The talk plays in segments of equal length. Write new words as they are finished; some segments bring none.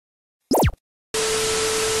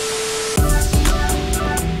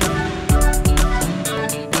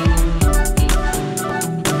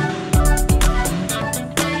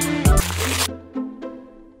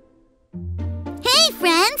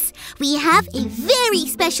have a very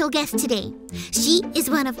special guest today. She is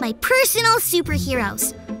one of my personal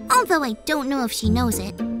superheroes, although I don't know if she knows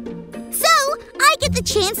it. So, I get the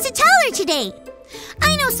chance to tell her today.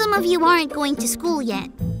 I know some of you aren't going to school yet,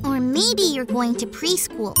 or maybe you're going to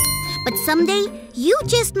preschool. But someday, you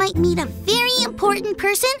just might meet a very important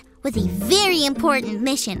person with a very important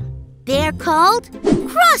mission. They're called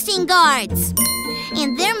crossing guards.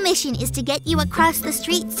 And their mission is to get you across the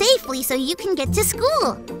street safely so you can get to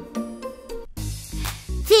school.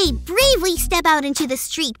 They bravely step out into the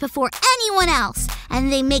street before anyone else, and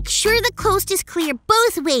they make sure the coast is clear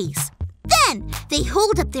both ways. Then, they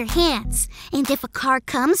hold up their hands, and if a car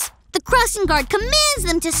comes, the crossing guard commands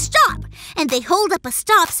them to stop, and they hold up a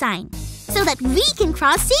stop sign so that we can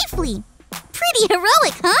cross safely. Pretty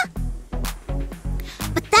heroic, huh?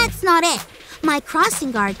 But that's not it. My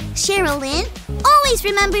crossing guard, Sherilyn, always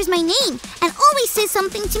remembers my name and always says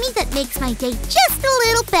something to me that makes my day just a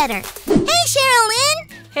little better. Hey, Sherilyn!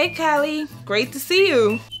 Hey, Callie. Great to see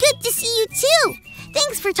you. Good to see you, too.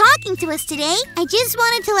 Thanks for talking to us today. I just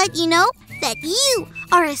wanted to let you know that you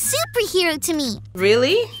are a superhero to me.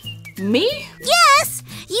 Really? Me? Yes!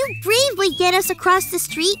 You bravely get us across the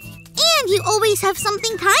street, and you always have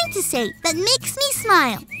something kind to say that makes me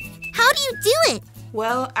smile. How do you do it?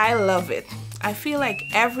 Well, I love it. I feel like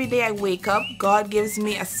every day I wake up, God gives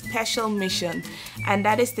me a special mission, and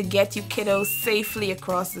that is to get you kiddos safely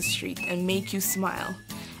across the street and make you smile.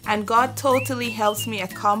 And God totally helps me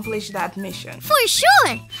accomplish that mission. For sure!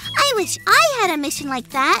 I wish I had a mission like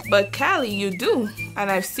that. But Callie, you do, and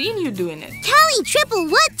I've seen you doing it. Callie triple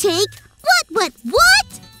what take?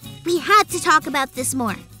 What? We had to talk about this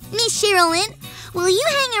more. Miss Sherilyn, will you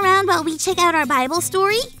hang around while we check out our Bible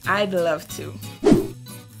story? I'd love to.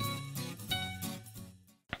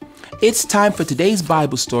 It's time for today's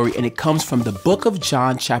Bible story, and it comes from the book of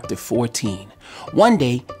John, chapter 14. One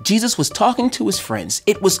day, Jesus was talking to his friends.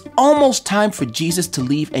 It was almost time for Jesus to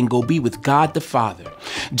leave and go be with God the Father.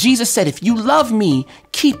 Jesus said, "If you love me,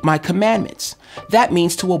 keep my commandments." That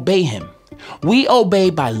means to obey him. We obey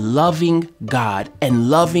by loving God and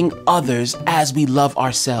loving others as we love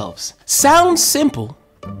ourselves. Sounds simple,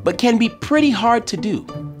 but can be pretty hard to do.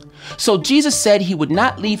 So Jesus said he would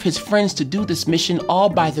not leave his friends to do this mission all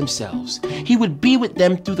by themselves. He would be with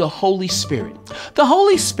them through the Holy Spirit. The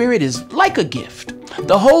Holy Spirit is like a gift.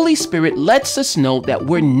 The Holy Spirit lets us know that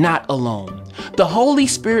we're not alone. The Holy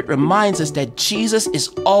Spirit reminds us that Jesus is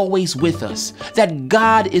always with us, that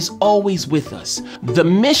God is always with us. The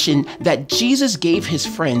mission that Jesus gave his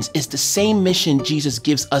friends is the same mission Jesus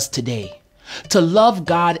gives us today. To love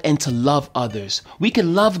God and to love others. We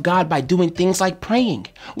can love God by doing things like praying.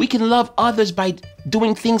 We can love others by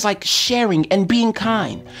doing things like sharing and being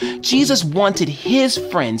kind. Jesus wanted his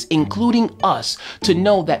friends, including us, to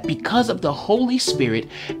know that because of the Holy Spirit,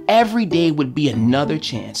 every day would be another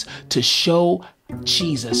chance to show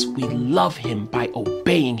Jesus we love him by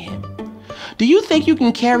obeying him. Do you think you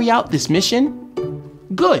can carry out this mission?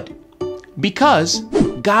 Good, because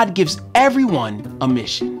God gives everyone a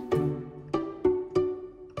mission.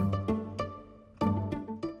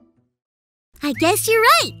 I guess you're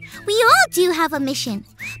right. We all do have a mission.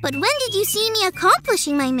 But when did you see me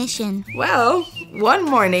accomplishing my mission? Well, one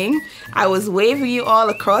morning, I was waving you all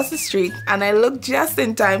across the street, and I looked just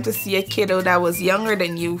in time to see a kiddo that was younger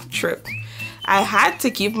than you trip. I had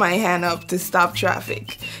to keep my hand up to stop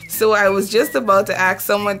traffic. So I was just about to ask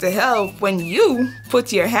someone to help when you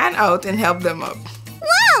put your hand out and helped them up.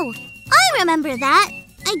 Wow! I remember that.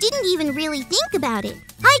 I didn't even really think about it.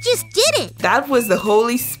 I just did it. That was the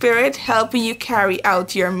Holy Spirit helping you carry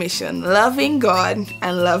out your mission, loving God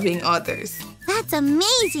and loving others. That's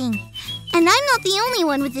amazing. And I'm not the only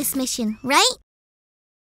one with this mission, right?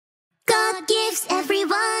 God gives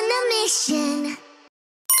everyone a mission.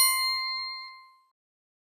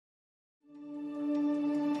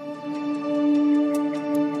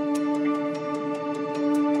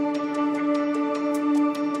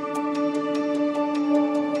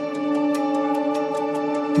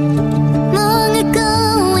 Long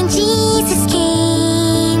ago when Jesus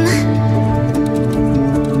came,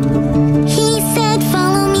 he said,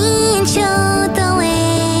 "Follow me," and showed the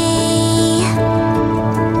way.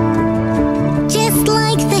 Just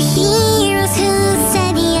like the heroes who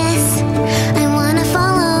said yes, I wanna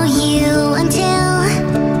follow you until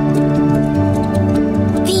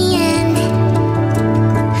the end.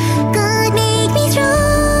 God make me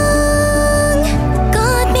strong,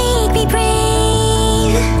 God make me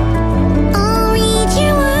brave.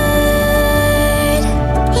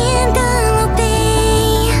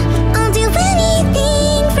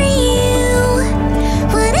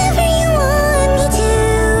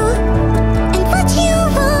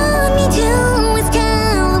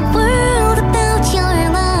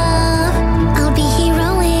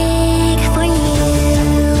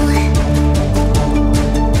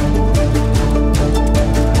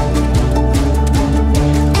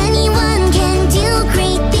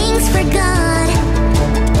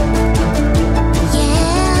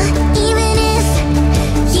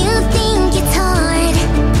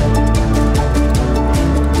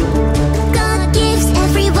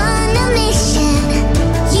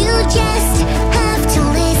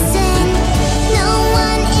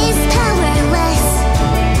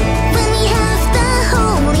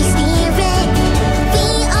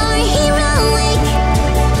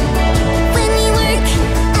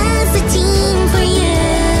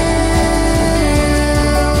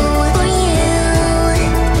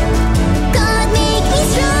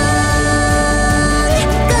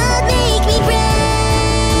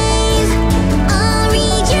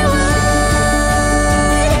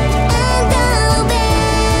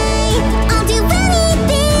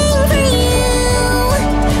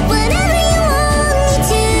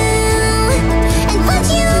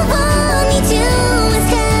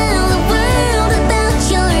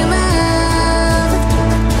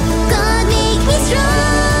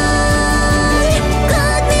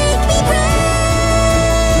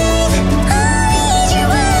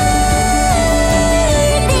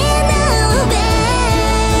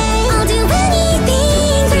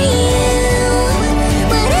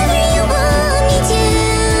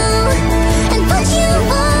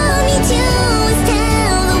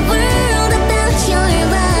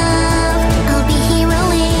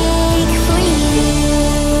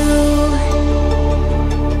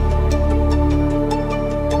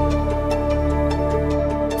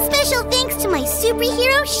 special thanks to my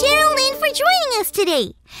superhero, Cheryl Lynn, for joining us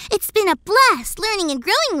today. It's been a blast learning and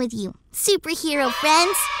growing with you, superhero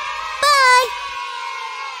friends. Bye!